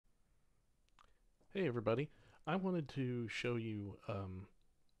Hey everybody, I wanted to show you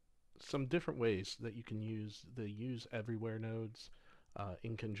some different ways that you can use the Use Everywhere nodes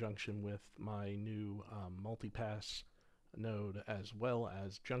in conjunction with my new MUltiPass node as well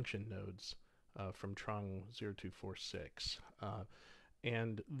as Junction nodes from Trong0246.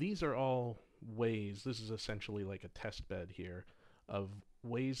 And these are all ways, this is essentially like a test bed here, of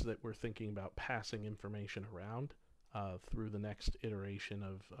ways that we're thinking about passing information around through the next iteration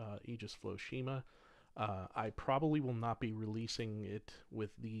of AegisFlow Shima. I probably will not be releasing it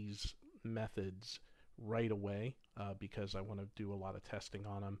with these methods right away because I want to do a lot of testing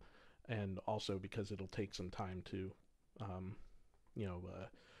on them, and also because it'll take some time to, um,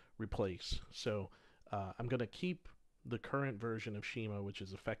 replace. So I'm going to keep the current version of Shima, which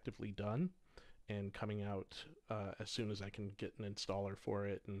is effectively done and coming out as soon as I can get an installer for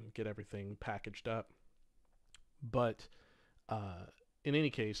it and get everything packaged up. But uh, in any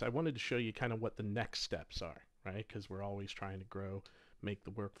case, I wanted to show you kind of what the next steps are, right? Because we're always trying to grow, make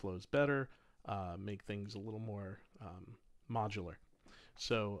the workflows better, make things a little more modular.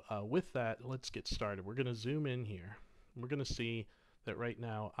 So with that, let's get started. We're going to zoom in here. We're going to see that right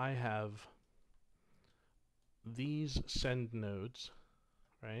now I have these send nodes,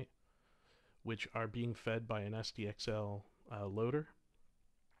 right, which are being fed by an SDXL loader.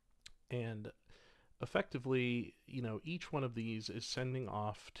 And effectively, each one of these is sending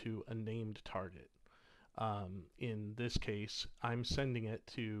off to a named target. In this case, I'm sending it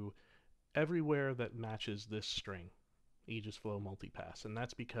to everywhere that matches this string, AegisFlow MUltiPass, and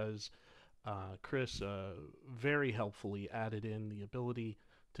that's because Chris very helpfully added in the ability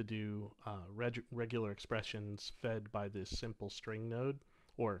to do regular expressions fed by this simple string node,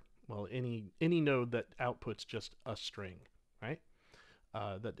 or well, any node that outputs just a string, right?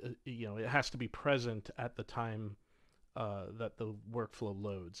 It has to be present at the time that the workflow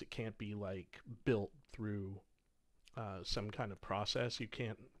loads. It can't be like built through some kind of process. You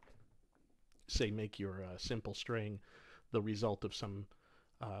can't say make your simple string the result of some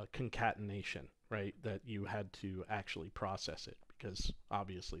concatenation, right? That you had to actually process it, because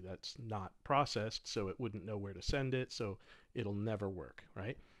obviously that's not processed, so it wouldn't know where to send it, so it'll never work,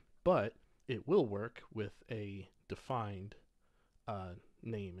 right? But it will work with a defined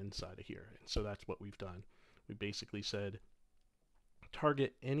name inside of here. And so that's what we've done. We basically said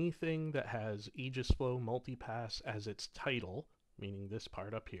target anything that has AegisFlow MUltiPass as its title, meaning this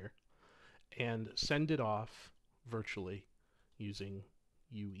part up here, and send it off virtually using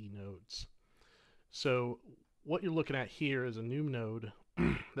UE nodes. So what you're looking at here is a new node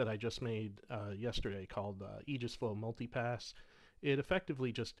that I just made yesterday called AegisFlow MUltiPass. It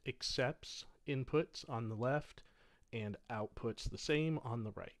effectively just accepts inputs on the left and outputs the same on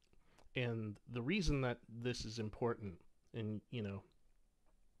the right. And the reason that this is important, and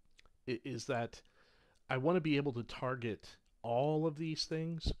is that I want to be able to target all of these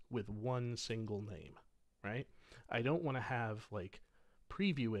things with one single name, right? I don't want to have like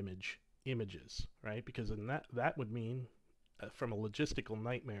preview images, right? Because then that would mean from a logistical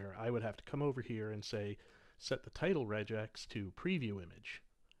nightmare, I would have to come over here and say set the title regex to preview image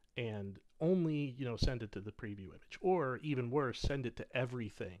and only, send it to the preview image, or even worse, send it to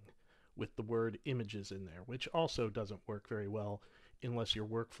everything with the word images in there, which also doesn't work very well unless your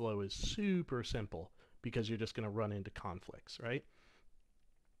workflow is super simple, because you're just going to run into conflicts, right?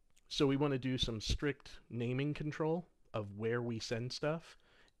 So we want to do some strict naming control of where we send stuff,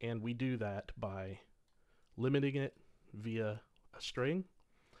 and we do that by limiting it via a string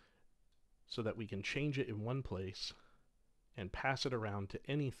so that we can change it in one place and pass it around to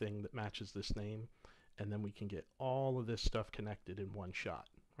anything that matches this name, and then we can get all of this stuff connected in one shot,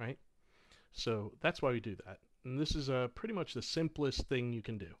 right? So that's why we do that. And this is pretty much the simplest thing you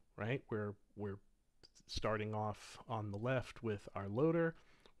can do, right? We're starting off on the left with our loader,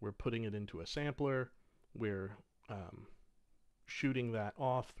 we're putting it into a sampler, we're shooting that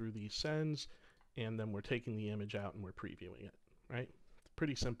off through these sends, and then we're taking the image out and we're previewing it, right?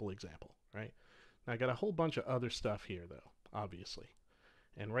 Pretty simple example, right? Now I got a whole bunch of other stuff here though, obviously.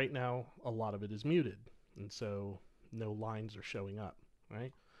 And right now a lot of it is muted, and so no lines are showing up,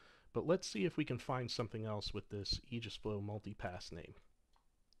 right? But let's see if we can find something else with this AegisFlow MUltiPass name.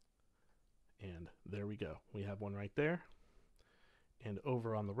 And there we go. We have one right there. And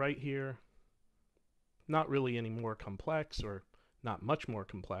over on the right here, not really any more complex, or not much more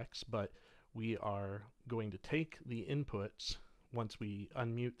complex, but we are going to take the inputs once we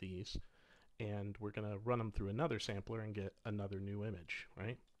unmute these, and we're going to run them through another sampler and get another new image,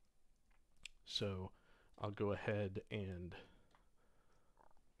 right? So I'll go ahead and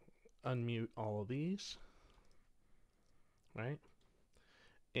unmute all of these, right?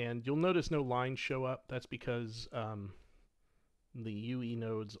 And you'll notice no lines show up. That's because the UE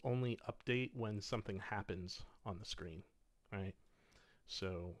nodes only update when something happens on the screen, right?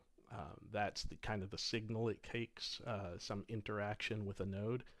 So that's the kind of the signal it takes, some interaction with a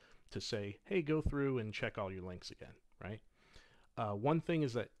node to say, hey, go through and check all your links again, right? One thing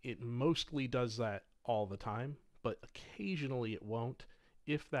is that it mostly does that all the time, but occasionally it won't.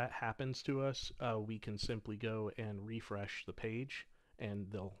 If that happens to us, we can simply go and refresh the page and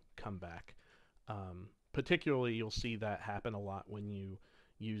they'll come back. Particularly, you'll see that happen a lot when you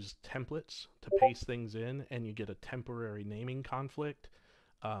use templates to paste things in and you get a temporary naming conflict.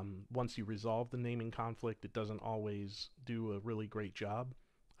 Once you resolve the naming conflict, it doesn't always do a really great job.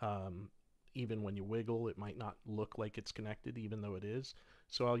 Even when you wiggle, it might not look like it's connected, even though it is.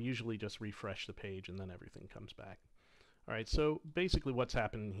 So I'll usually just refresh the page and then everything comes back. All right, so basically what's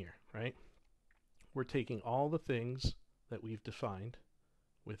happening here, right? We're taking all the things that we've defined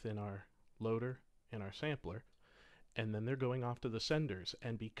within our loader and our sampler, and then they're going off to the senders.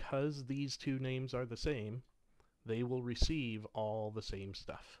 And because these two names are the same, they will receive all the same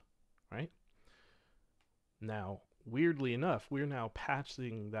stuff, right? Now, weirdly enough, we're now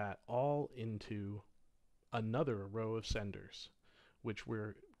passing that all into another row of senders, which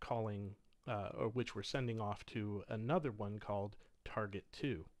we're calling, or which we're sending off to another one called target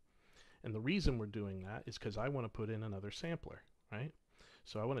 2. And the reason we're doing that is because I want to put in another sampler, right?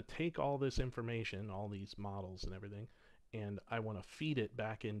 So I want to take all this information, all these models and everything, and I want to feed it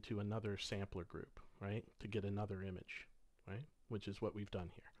back into another sampler group, right, to get another image, right, which is what we've done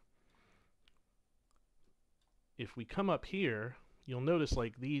here. If we come up here, you'll notice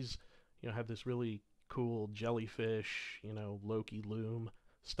like these, have this really cool jellyfish, Loki Loom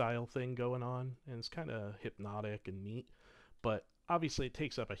style thing going on, and it's kind of hypnotic and neat, but obviously it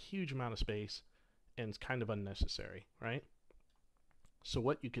takes up a huge amount of space and it's kind of unnecessary, right? So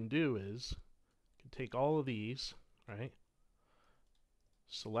what you can do is you can take all of these, right,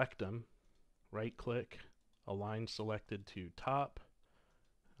 select them, right click, align selected to top.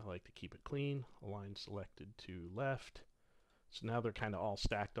 I like to keep it clean. Align selected to left. So now they're kind of all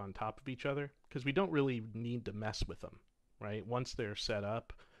stacked on top of each other because we don't really need to mess with them, right? Once they're set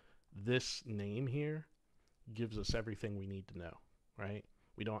up, this name here gives us everything we need to know, right?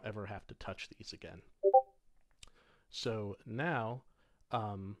 We don't ever have to touch these again. So now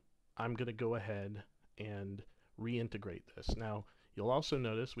I'm going to go ahead and reintegrate this. Now, you'll also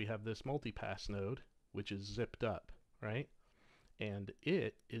notice we have this MUltiPass node, which is zipped up, right? And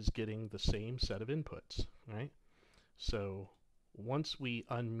it is getting the same set of inputs, right? So once we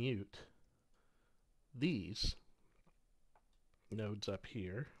unmute these nodes up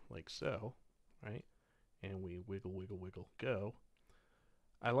here, like so, right? And we wiggle, wiggle, wiggle, go.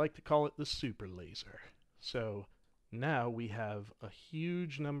 I like to call it the SuperLaser. So now we have a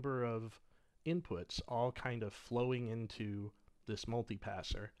huge number of inputs all kind of flowing into this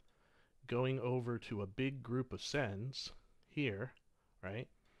multipasser, going over to a big group of sends here, right?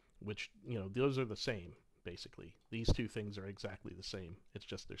 Which, those are the same, basically. These two things are exactly the same. It's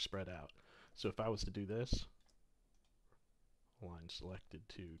just they're spread out. So if I was to do this, line selected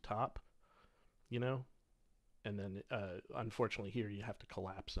to top, and then unfortunately here you have to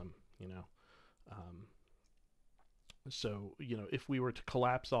collapse them, so, if we were to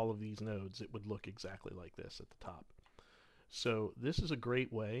collapse all of these nodes, it would look exactly like this at the top. So this is a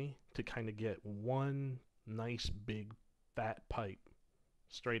great way to kind of get one nice big fat pipe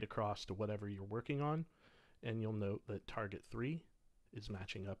straight across to whatever you're working on, and you'll note that target 3 is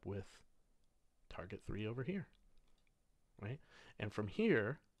matching up with target 3 over here, right? And from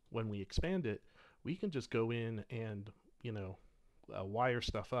here, when we expand it, we can just go in and, wire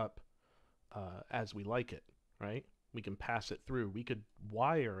stuff up as we like it, right? We can pass it through. We could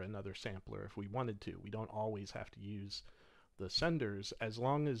wire another sampler if we wanted to. We don't always have to use the senders, as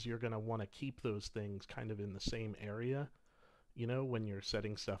long as you're going to want to keep those things kind of in the same area, when you're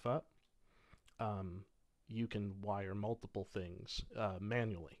setting stuff up. You can wire multiple things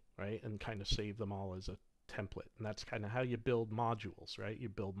manually, right? And kind of save them all as a template. And that's kind of how you build modules, right? You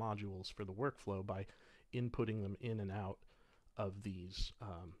build modules for the workflow by inputting them in and out of these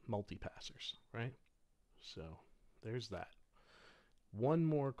multipassers, right? So there's that. One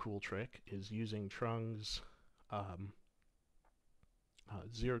more cool trick is using Trung's Trung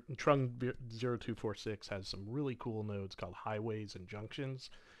 0246 has some really cool nodes called highways and junctions.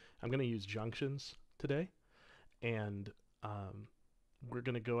 I'm going to use junctions today, and we're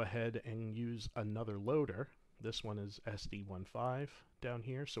going to go ahead and use another loader. This one is SD15 down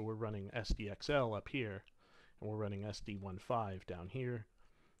here, so we're running SDXL up here, and we're running SD15 down here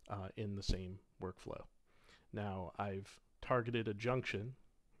in the same workflow. Now I've targeted a junction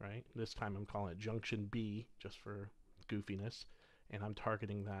right? This time I'm calling it Junction B just for goofiness, and I'm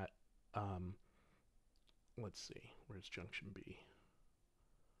targeting that. Let's see, where's Junction B?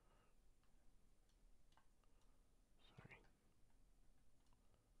 Sorry.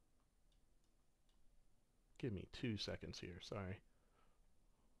 Give me 2 seconds here, sorry.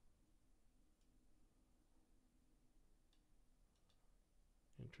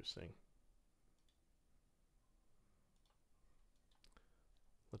 Interesting.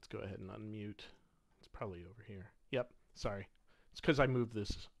 Let's go ahead and unmute. It's probably over here. Yep, sorry. It's because I moved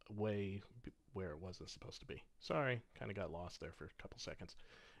this way where it wasn't supposed to be. Sorry, kind of got lost there for a couple seconds.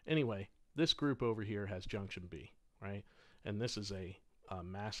 Anyway, this group over here has Junction B, right? And this is a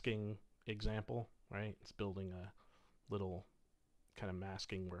masking example, right? It's building a little kind of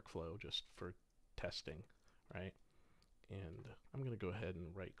masking workflow just for testing, right? And I'm going to go ahead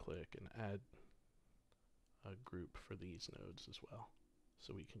and right click and add a group for these nodes as well,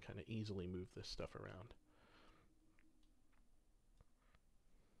 so we can kind of easily move this stuff around.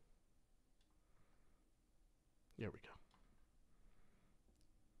 There we go.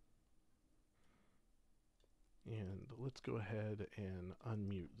 And let's go ahead and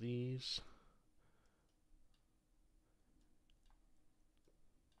unmute these.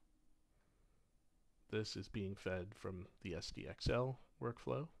 This is being fed from the SDXL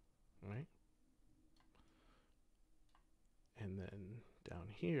workflow, right? And then down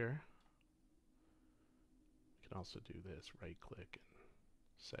here, we can also do this, right click and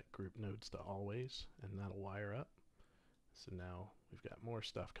set group nodes to always, and that'll wire up. So now we've got more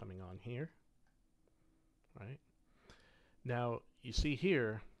stuff coming on here, right? Now you see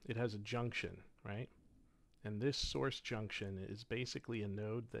here, it has a junction, right? And this source junction is basically a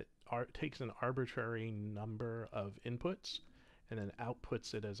node that takes an arbitrary number of inputs and then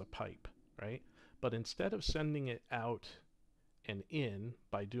outputs it as a pipe, right? But instead of sending it out and in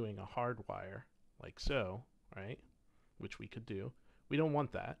by doing a hard wire like so, right, which we could do, we don't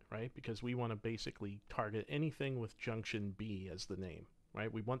want that, right, because we want to basically target anything with junction B as the name,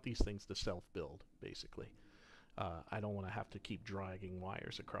 right? We want these things to self-build, basically. I don't want to have to keep dragging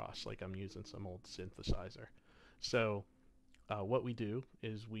wires across like I'm using some old synthesizer. So what we do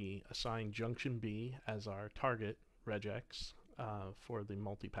is we assign junction B as our target regex for the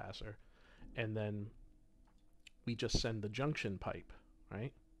multipasser, and then we just send the junction pipe,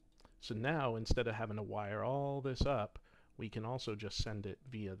 right? So now instead of having to wire all this up, we can also just send it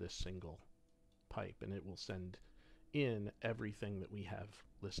via this single pipe, and it will send in everything that we have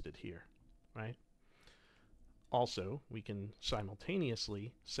listed here, right? Also, we can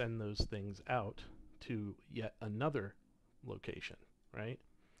simultaneously send those things out to yet another location, right?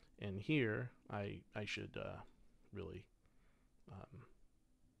 And here, I should really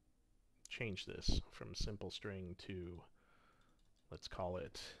change this from simple string to, let's call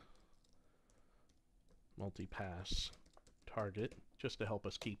it MUltiPass target, just to help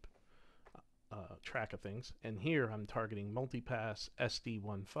us keep track of things. And here I'm targeting MUltiPass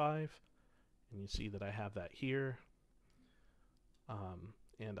SD15, and you see that I have that here,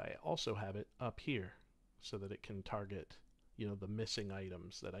 and I also have it up here so that it can target, you know, the missing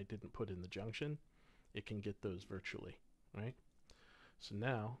items that I didn't put in the junction. It can get those virtually, right? So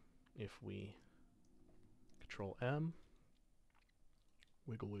now if we Control M,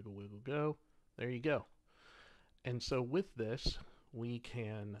 wiggle, wiggle, wiggle, go, there you go. And so with this, we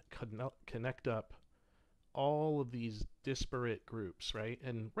can connect up all of these disparate groups, right?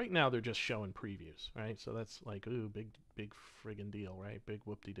 And right now they're just showing previews, right? So that's like, ooh, big friggin' deal, right? Big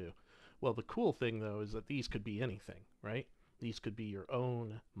whoop-de-doo. Well, the cool thing though is that these could be anything, right? These could be your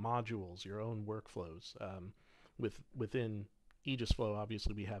own modules, your own workflows. Within AegisFlow,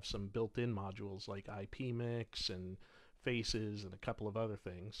 obviously we have some built-in modules like IPMix and faces and a couple of other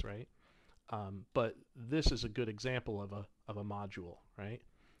things, right? But this is a good example of a module, right?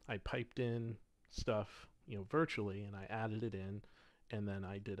 I piped in stuff, you know, virtually, and I added it in, and then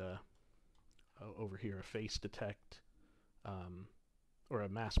I did over here a face detect, or a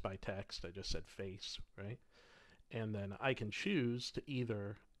mask by text. I just said face, right? And then I can choose to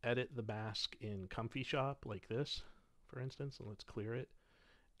either edit the mask in Comfy Shop like this, for instance, and let's clear it.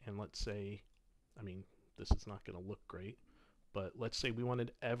 And let's say, I mean, this is not going to look great, but let's say we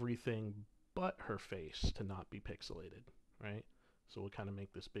wanted everything but her face to not be pixelated, right? So we'll kind of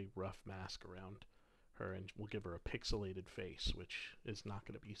make this big rough mask around her, and we'll give her a pixelated face, which is not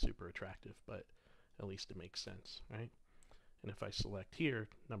going to be super attractive, but at least it makes sense, right? And if I select here,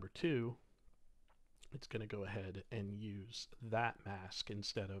 number 2, it's going to go ahead and use that mask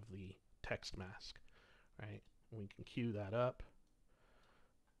instead of the text mask, right? And we can queue that up,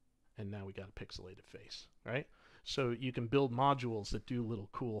 and now we got a pixelated face, right? So you can build modules that do little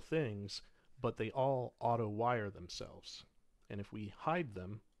cool things, but they all auto-wire themselves. And if we hide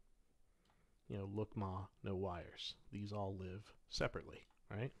them, look ma, no wires. These all live separately,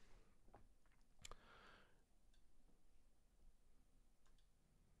 right?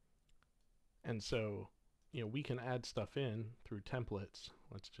 And so, we can add stuff in through templates.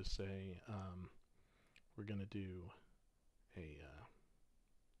 Let's just say we're going to do a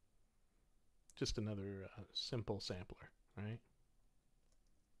just another simple sampler, right?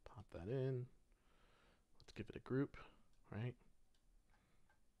 Pop that in. Let's give it a group, right?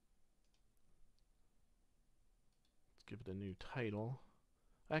 Let's give it a new title.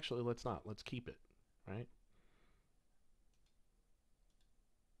 Actually, let's not. Let's keep it, right?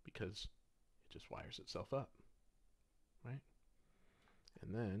 Because it just wires itself up, right?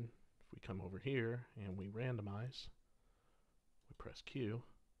 And then if we come over here and we randomize, we press Q,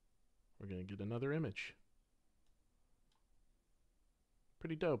 we're going to get another image.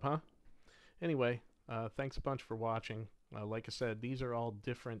 Pretty dope, huh? Anyway, thanks a bunch for watching. Like I said, these are all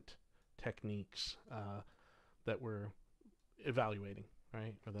different techniques that we're evaluating,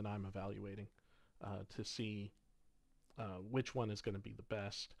 right? Or that I'm evaluating to see which one is going to be the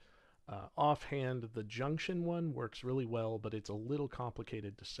best. Offhand, the junction one works really well, but it's a little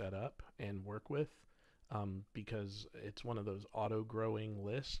complicated to set up and work with because it's one of those auto-growing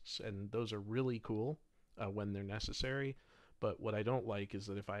lists, and those are really cool when they're necessary. But what I don't like is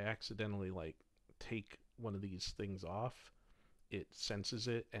that if I accidentally take one of these things off, it senses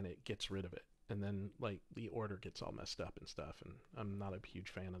it and it gets rid of it. And then the order gets all messed up and stuff, and I'm not a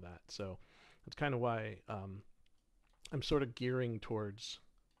huge fan of that. So that's kind of why I'm sort of gearing towards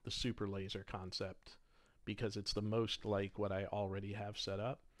the SuperLaser concept, because it's the most like what I already have set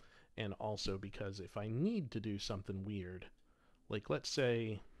up, and also because if I need to do something weird, like let's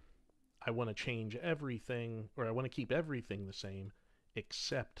say I want to change everything, or I want to keep everything the same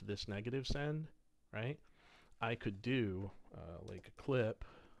except this negative send, right? I could do like a clip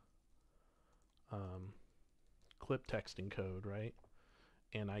texting code, right?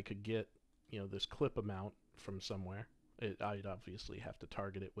 And I could get this clip amount from somewhere. I'd obviously have to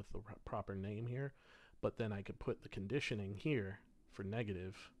target it with the proper name here, but then I could put the conditioning here for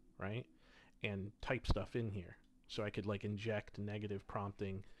negative, right? And type stuff in here. So I could inject negative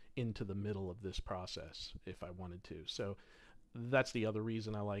prompting into the middle of this process if I wanted to. So that's the other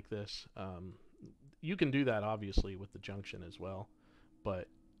reason I like this. You can do that obviously with the junction as well, but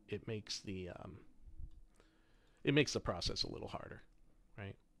it makes the process a little harder,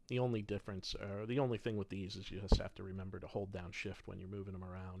 right? The only difference, or the only thing with these, is you just have to remember to hold down shift when you're moving them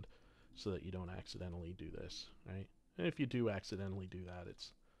around so that you don't accidentally do this, right? And if you do accidentally do that,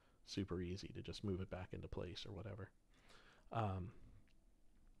 it's super easy to just move it back into place or whatever.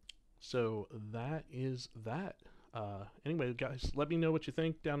 So that is that. Anyway, guys, let me know what you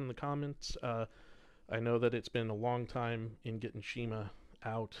think down in the comments. I know that it's been a long time in getting Shima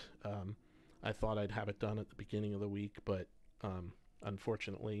out. I thought I'd have it done at the beginning of the week, but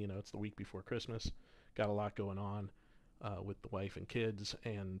unfortunately, it's the week before Christmas. Got a lot going on with the wife and kids,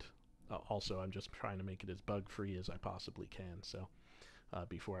 and also I'm just trying to make it as bug-free as I possibly can, so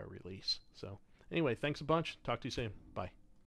before I release. So anyway, thanks a bunch. Talk to you soon. Bye.